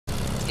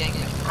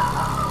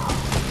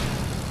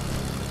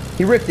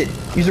He rifted.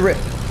 Use a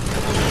rift.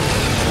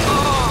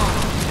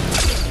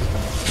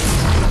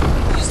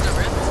 Use the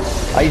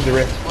rift? I used a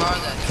rift. Where are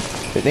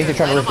they? I think they're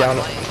trying to rift down.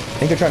 I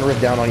think they're trying to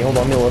rift down on you. Hold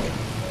on, let me look.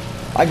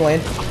 I can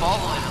land. I'm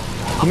following him.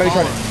 He might be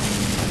trying to.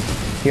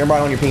 Here, I'm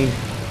right on your peen.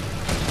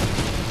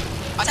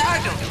 I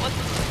tagged him. What?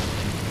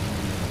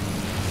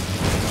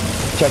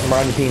 Check him right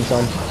on your peen,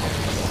 son.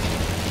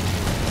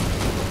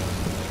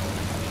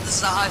 This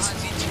is the highest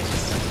speed chase.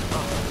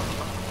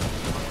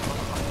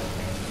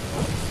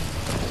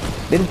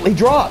 He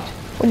dropped.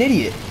 What an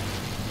idiot.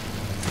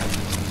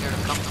 Here,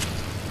 come.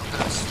 I'm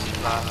gonna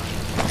sweep by.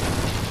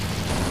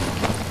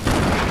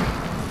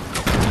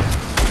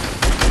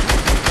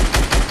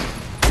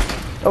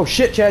 Oh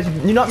shit, Chad,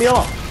 you knocked me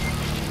off.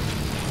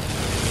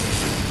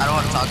 I don't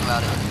want to talk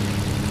about it.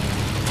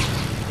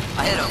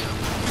 I hit him.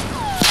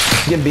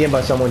 Getting beamed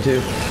by someone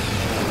too.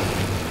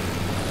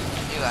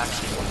 You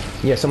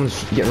actually. Yeah,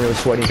 someone's getting really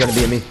sweaty. He's gonna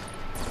be at me.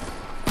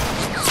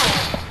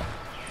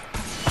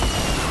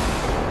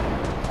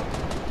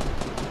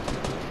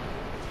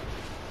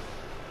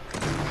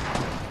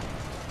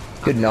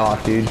 Good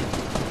knock, dude.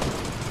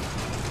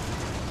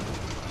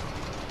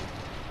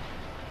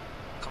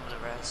 Come to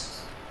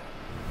res.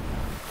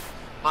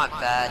 My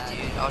bad, dude.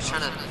 I was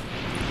trying to.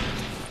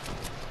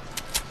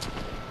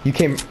 You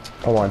came.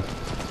 Hold on.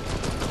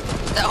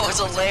 That was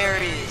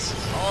hilarious.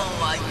 Oh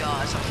my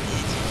gosh, I'm an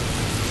idiot.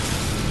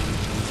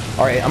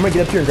 Alright, I'm gonna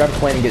get up here and grab a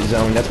plane and get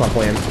zoned. That's my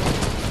plan.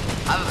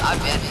 I've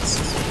bandits.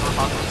 You wanna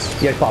pop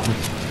those? Yeah, pop him.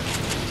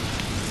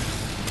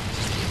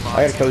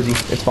 I got a cozy.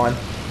 It's fine. I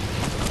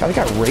think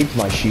I raped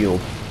my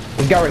shield.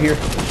 This guy right here.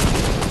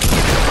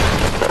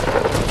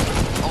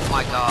 Oh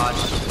my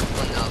gosh.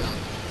 Clean up.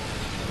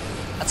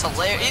 That's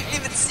hilarious. You didn't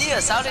even see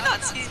us. How did I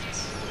not see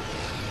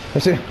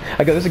us?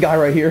 I go, there's a guy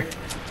right here.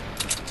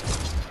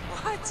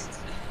 What?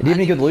 Do you have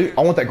any good loot?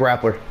 I want that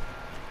grappler.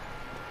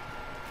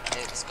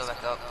 Hey, let's go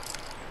back up.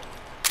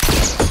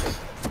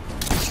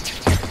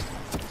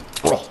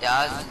 Bro. Yeah,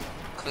 I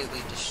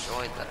completely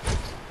destroyed that.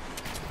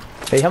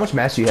 Hey, how much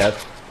mass do you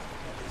have?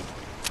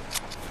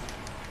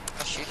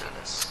 I'm shooting at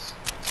us.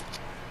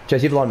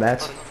 Chaz, you have a lot of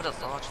mats? Oh, put a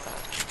launch pad.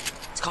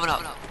 It's coming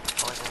up. Oh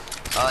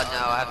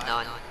no, I have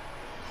none.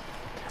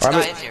 There's a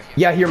guy in here.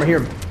 Yeah, I hear him, I hear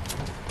him.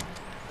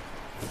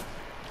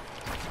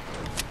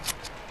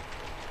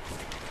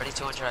 Ready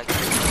 200,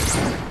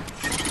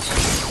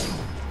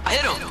 I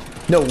hit him!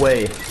 No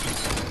way.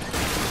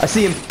 I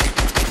see him.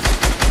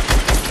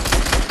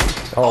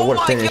 Oh, what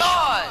a finish. Oh my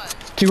god!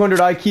 200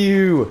 IQ. Did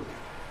you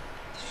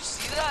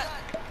see that?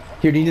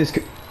 Here, do you need this? Oh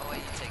wait,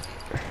 you take it.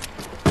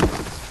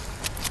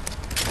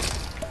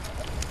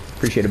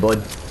 Appreciate it, bud.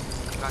 Guy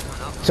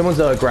coming up. Someone's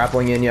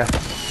grappling in, yeah. Guy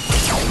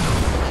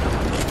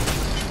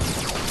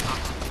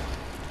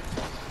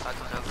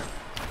coming over.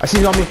 I see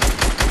him on me.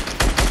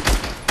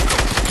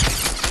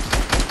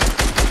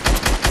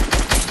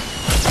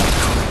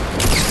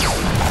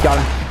 Got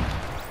him.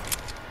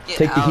 Get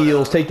Take the out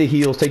heals, of- take the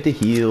heals, take the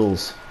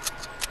heals.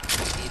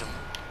 Eat him.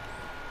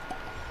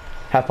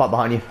 Half pot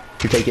behind you.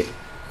 You take it.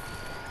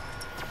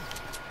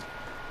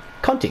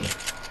 Cunting.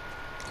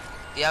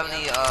 Do you have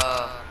any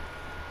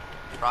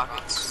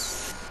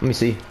rockets? Let me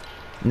see.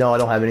 No, I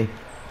don't have any. Hey.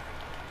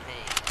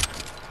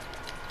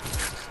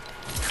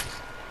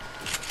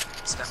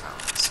 This guy's not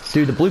rockets.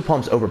 Dude, the blue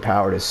pump's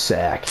overpowered as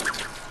sack.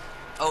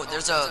 Oh,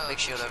 there's a big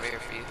shield over here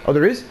for you. Oh,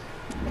 there is?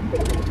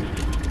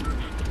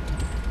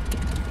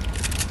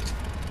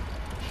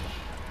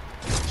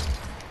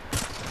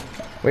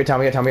 We got time,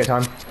 we got time, we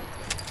got time.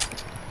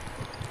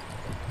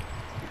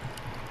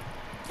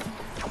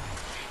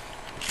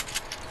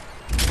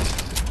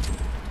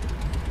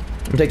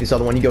 I'm gonna take this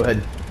other one, you go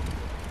ahead.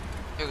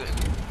 You're good.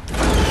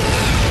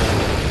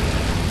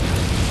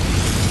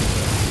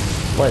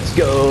 Let's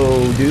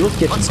go, dude. Let's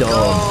get Let's you go!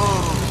 done.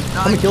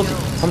 How many kills?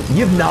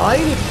 You have 9?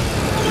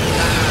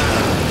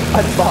 I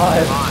have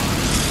 5.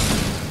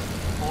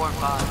 4 and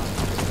 5.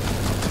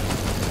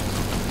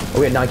 Oh,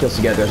 we had 9 kills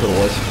together, that's what it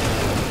was.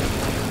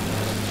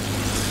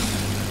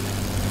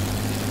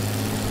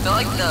 I feel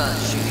like the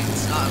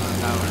shooting's not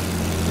overpowered.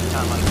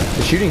 Not like that.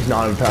 The shooting's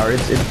not overpowered.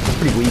 It's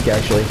pretty weak,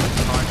 actually.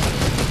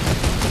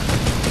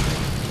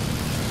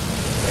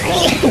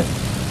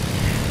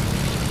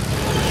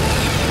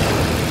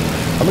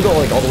 I'm gonna go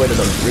like all the way to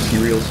the risky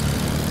reels.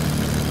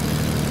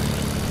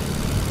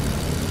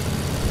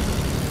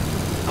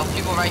 Oh,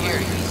 people right here.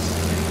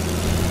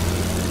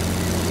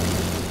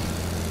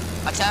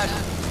 I tagged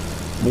him.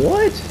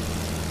 What?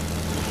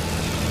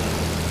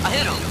 I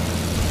hit him.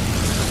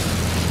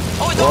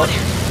 Oh, he's What? on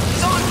here.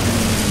 He's on.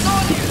 He's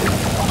on here.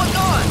 Oh my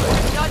god.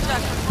 Yeah, I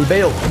tagged him. He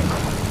bailed.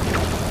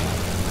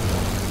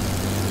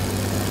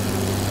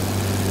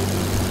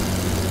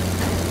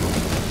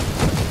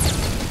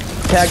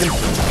 Tag him.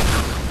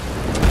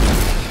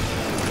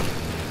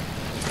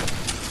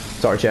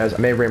 Sorry, Chaz. I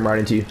may have ran right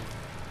into you.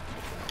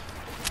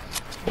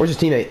 Where's his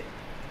teammate?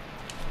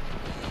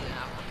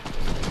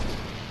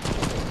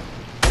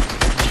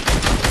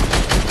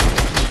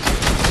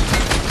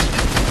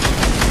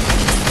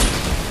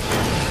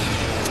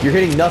 You're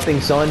hitting nothing,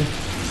 son.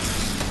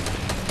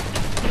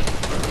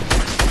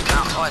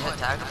 Oh, I hit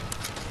tag him.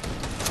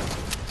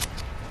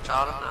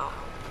 Shot him now.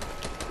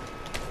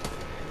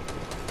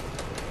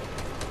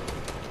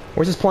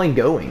 Where's this plane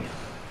going?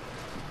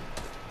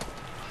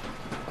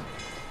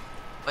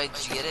 Wait,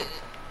 did you get it?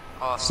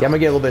 Oh, Yeah, I'm gonna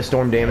get a little bit of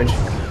storm damage.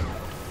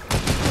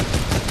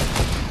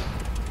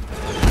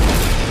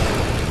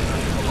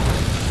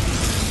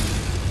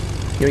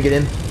 You wanna get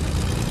in?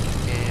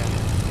 Yeah.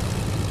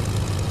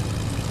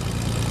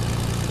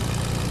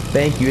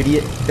 Bank, you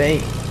idiot.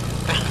 Bank.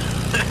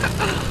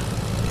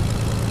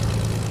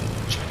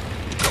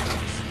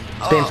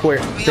 Spam square.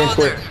 Spam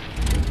square.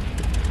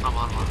 I'm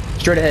on.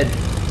 Straight ahead.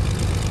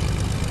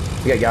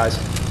 We got guys.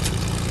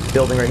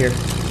 Building right here.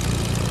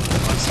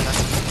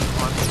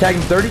 Tag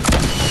him 30.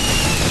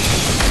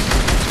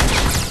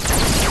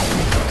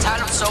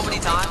 Tagged him so many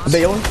times. I'm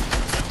bailing.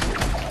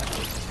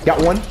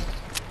 Got one.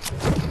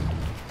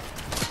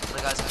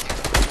 The guy's in here.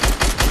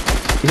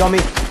 He's on me.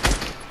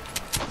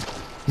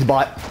 He's a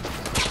bot.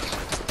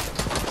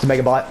 It's a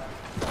mega bot.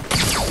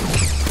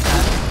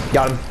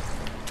 Got him.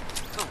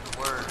 Good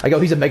word. I go,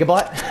 he's a mega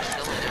bot.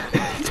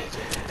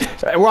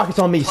 Rockets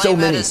on me, so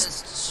many.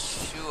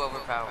 Is too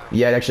overpowered.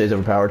 Yeah, it actually is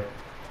overpowered.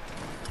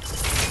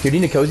 Here, do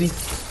you need a cozy?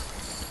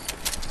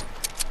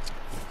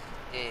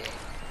 Yeah.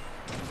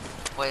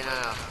 Wait,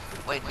 no.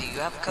 Wait, do you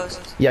have a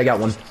cozy? Yeah, I got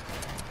one.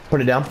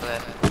 Put it down. Okay.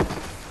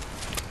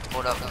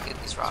 Hold up, get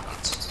these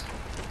rockets.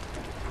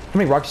 How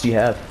many rockets do you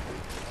have?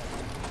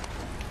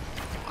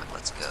 Come on,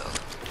 let's go.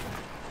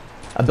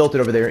 I built it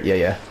over there.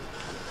 Yeah.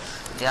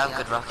 Yeah, I'm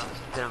good rocket.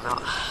 Good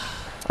amount.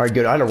 Alright,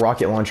 good. I had a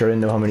rocket launcher. I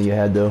didn't know how many you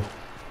had, though.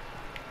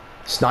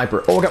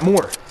 Sniper. Oh, I got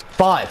more.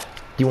 5.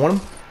 Do you want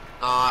them?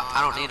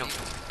 I don't need them.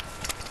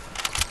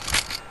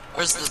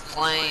 Where's the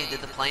plane?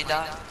 Did the plane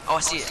die? Oh, I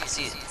see it.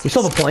 We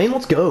still have a plane?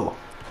 Let's go.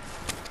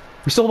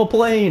 We still have a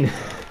plane.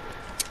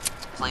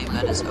 Plane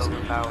that is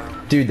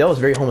overpowered. Dude, that was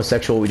very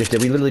homosexual what we just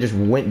did. We literally just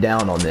went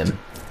down on them.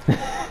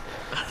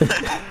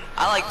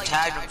 I like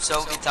tagged him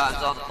so many times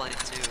on the plane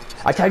too.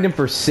 I tagged him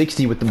for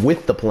 60 with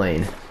the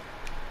plane.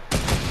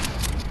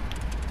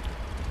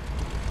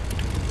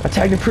 I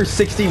tagged him for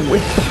 60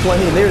 with the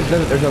plane. There's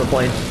another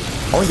plane.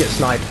 I want to get a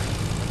snipe.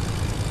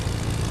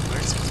 Where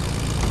is it?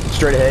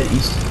 Straight ahead,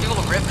 east. People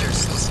are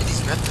rifters. Let's see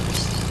these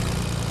rifters.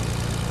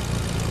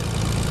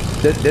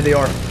 There they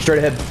are. Straight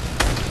ahead.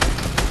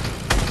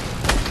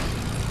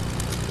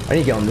 I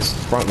need to get on this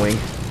front wing.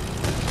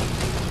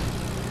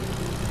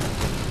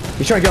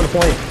 He's trying to get on the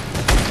plane.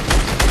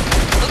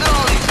 Look at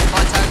all these. Oh,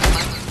 I tagged the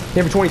plane.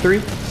 Number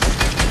 23.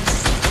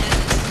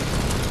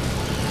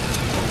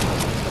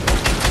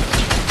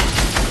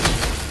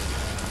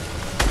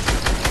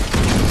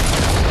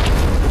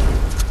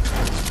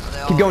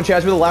 Keep going,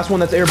 Chaz. We're the last one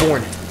that's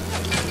airborne.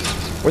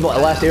 We're the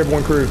last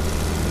airborne crew.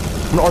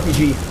 I'm an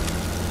RPG.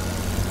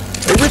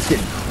 They risked it.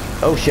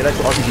 Oh shit, I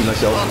just RPG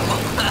myself.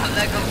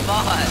 Mega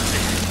bot.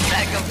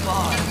 Mega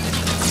bot.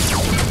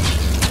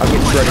 I'm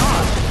getting shredded.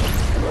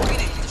 We're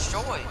getting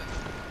destroyed.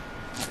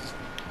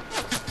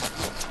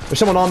 There's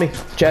someone on me.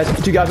 Chaz,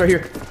 2 guys right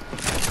here.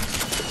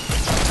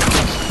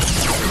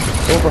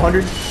 Going for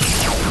 100.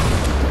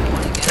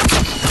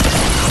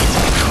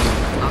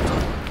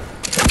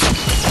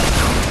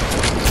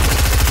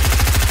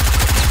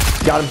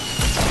 Got him.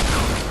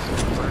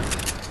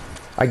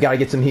 I gotta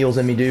get some heals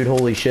in me, dude.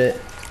 Holy shit.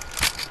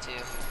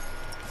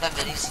 That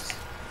minis.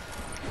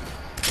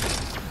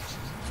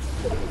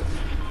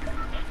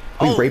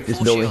 We raped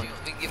this building. Shield.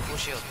 We can get full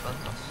shield.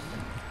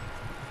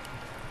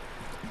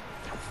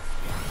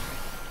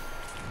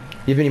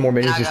 You have any more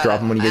minis? Just drop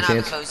them when you get a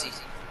chance. Cozy. If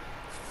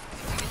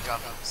you can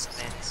drop them, some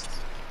minis.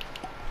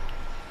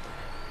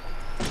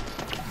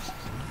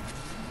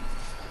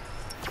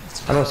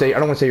 I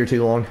don't want to say you're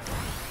too long.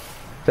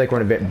 I feel like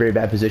we're in a very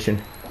bad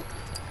position.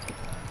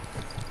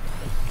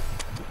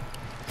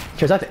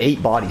 Because I have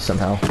 8 bodies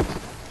somehow.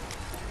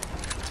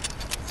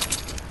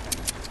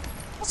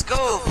 Let's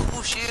go,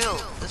 full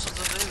shield. This was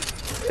the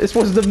move. This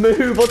was the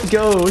move. Let's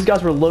go. Those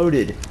guys were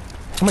loaded.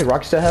 How many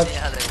rockets do I have?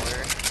 Yeah, they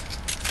were.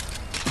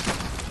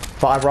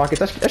 5 rockets.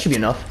 That should be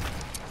enough.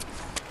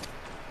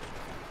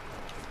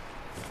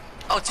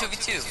 Oh,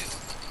 2v2.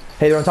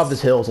 Hey, they're on top of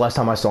this hill. It's the last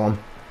time I saw them.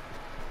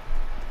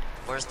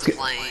 Where's the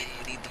plane?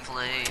 We need the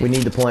plane. We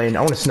need the plane.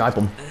 I want to snipe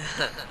them.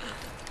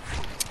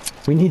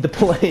 We need the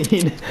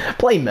plane.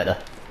 Plane meta.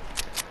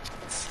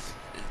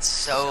 It's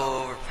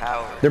so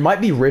overpowered. There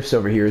might be rifts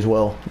over here as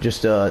well.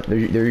 Just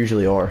there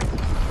usually are.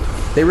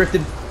 They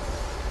rifted.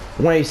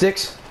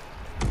 186.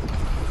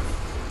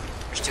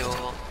 There's 2 of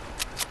them.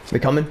 They're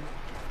coming.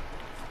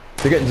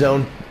 They're getting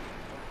zone.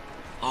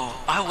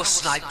 Oh, I was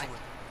sniping.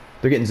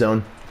 They're getting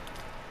zone.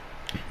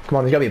 Come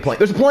on, there's gotta be a plane.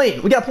 There's a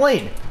plane! We got a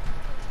plane!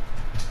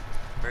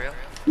 For real?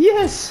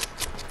 Yes!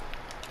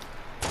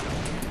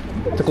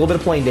 Took a little bit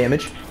of plane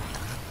damage.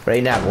 But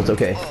ain't apple, it's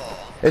okay.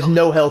 There's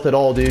no health at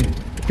all, dude.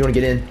 If you wanna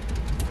get in.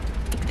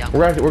 Yeah,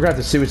 We're gonna have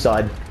to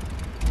suicide.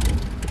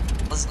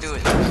 let's do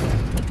it.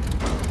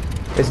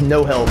 There's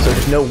no health, so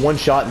just no one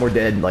shot and we're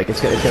dead. Like,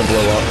 it's gonna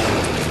blow up.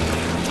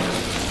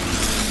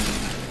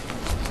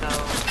 No.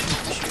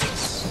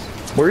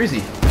 Shoot. Where is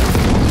he?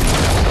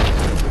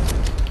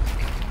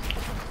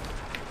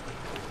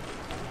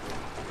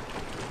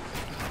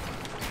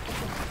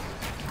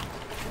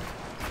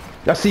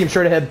 I see him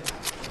straight ahead.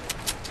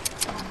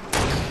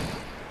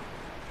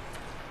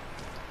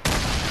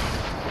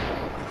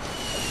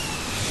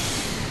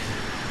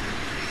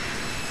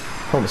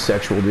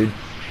 Homosexual, dude.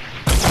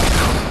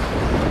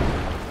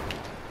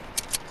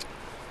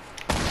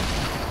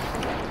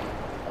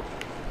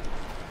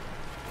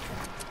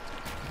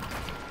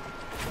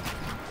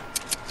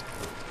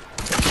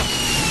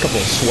 Couple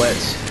of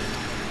sweats.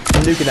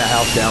 I'm nuking that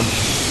house down.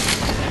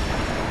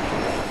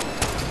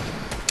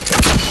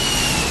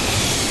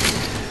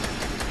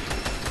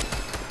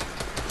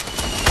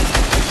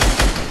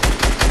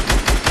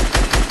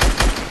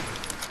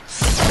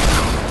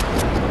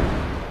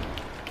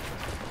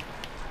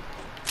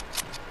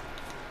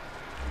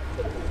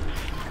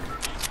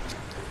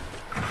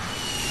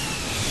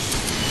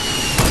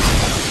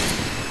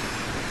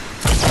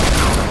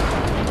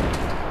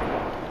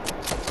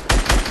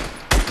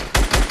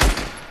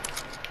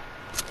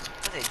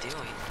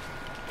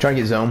 Trying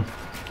to get zone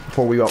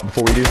before we do.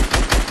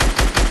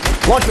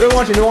 Launch! They're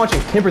launching! They're launching!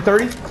 Him for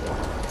 30.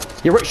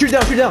 Yeah, right, shoot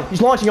down! Shoot down!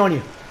 He's launching on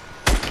you.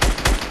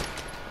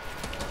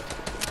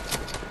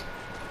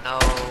 No.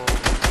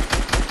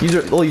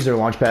 They'll use their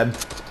launch pad.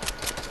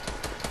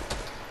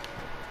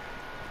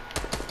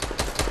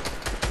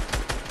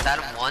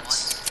 Had him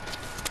once.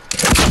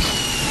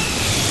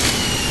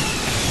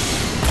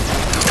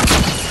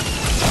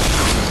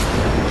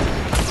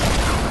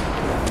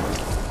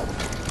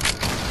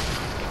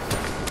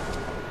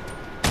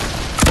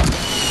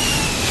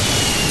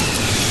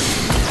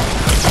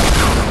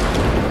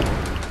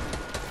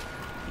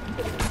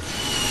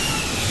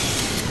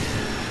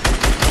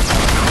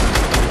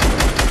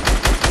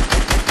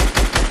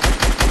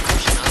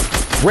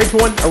 Raped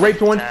one. I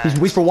raped one. He's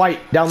weak for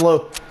white. Down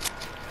low.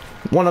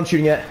 One I'm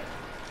shooting at.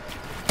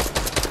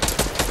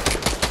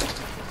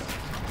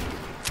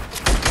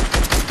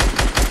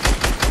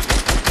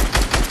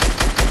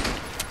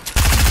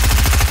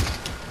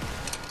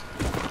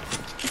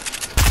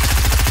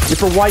 You're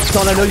for white,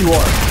 son. I know you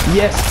are.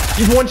 Yes.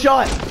 Just one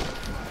shot.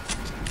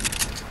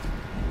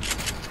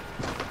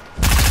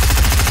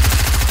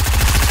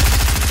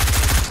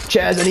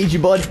 Chaz, I need you,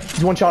 bud.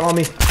 He's one shot on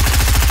me.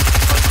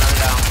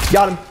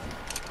 Got him.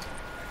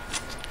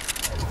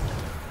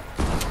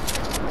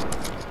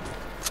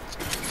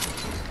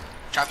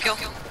 Drop kill.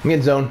 I'm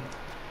getting zone.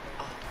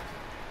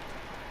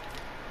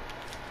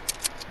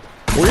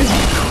 Where is he?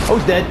 Oh,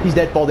 he's dead. He's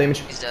dead. Fall damage.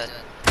 He's dead.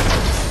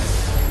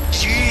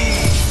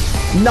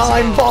 Jeez.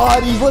 9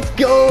 bodies. Let's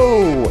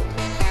go.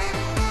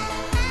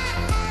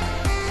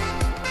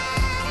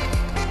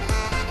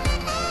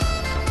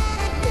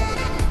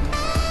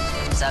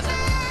 Seven.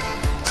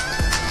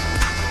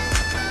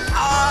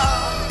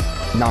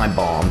 9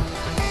 bomb.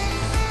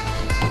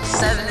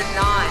 7 and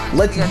 9.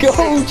 Let's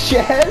go,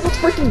 Chaz. Let's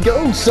freaking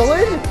go,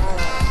 son.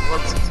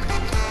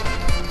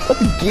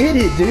 Let's get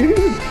it, dude.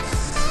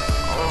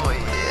 Oh,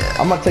 yeah.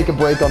 I'm gonna take a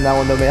break on that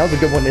one, though, man. That was a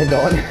good one to end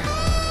on.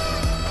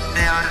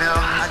 Yeah, I know.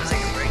 I'd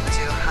take a break,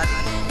 too.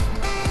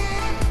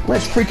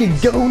 Let's freaking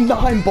go,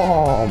 9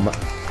 bomb.